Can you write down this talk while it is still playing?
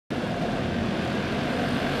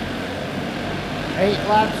8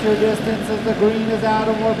 laps your distance as the green is out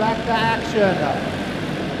and we're back to action.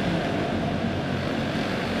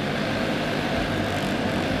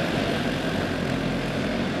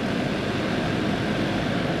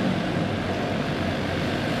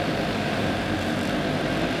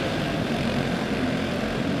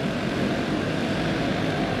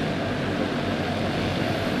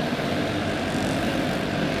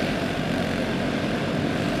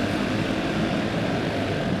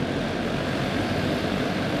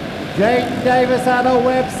 Jaden Davis out of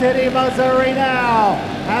Webb City, Missouri now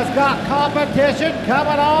has got competition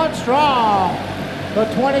coming on strong. The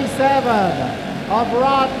 27 of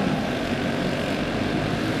Rodden.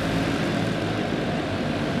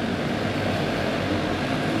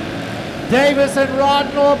 Davis and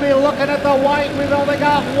Rodden will be looking at the white. We've only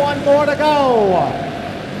got one more to go.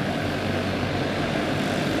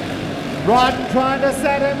 Rodden trying to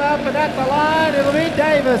set him up, and at the line it'll be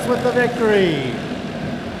Davis with the victory.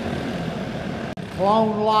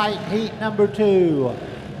 Clone Light, heat number 2.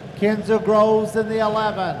 Kenza Groves in the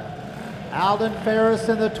 11. Alden Ferris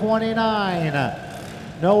in the 29.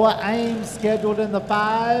 Noah Ames scheduled in the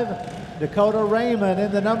 5. Dakota Raymond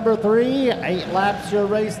in the number 3. 8 laps your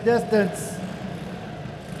race distance.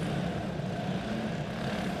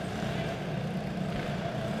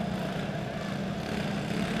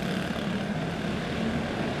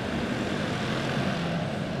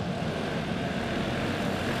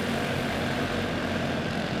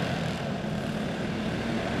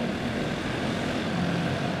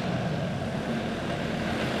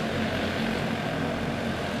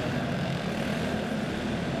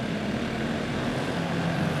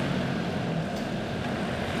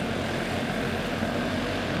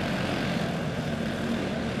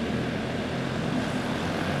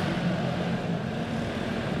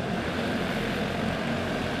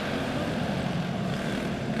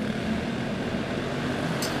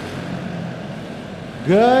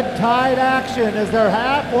 Good tight action as they're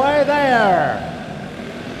halfway there.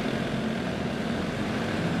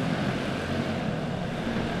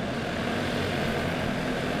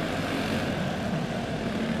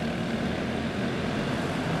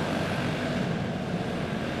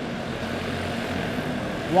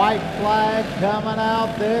 White flag coming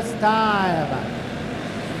out this time.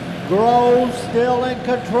 Groves still in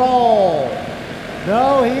control.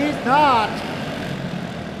 No, he's not.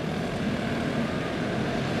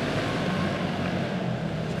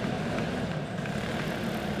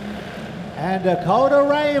 And Dakota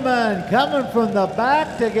Raymond coming from the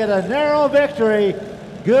back to get a narrow victory.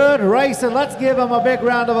 Good racing. Let's give him a big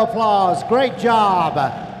round of applause. Great job.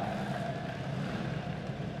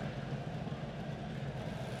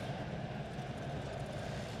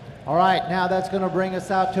 All right, now that's going to bring us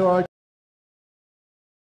out to our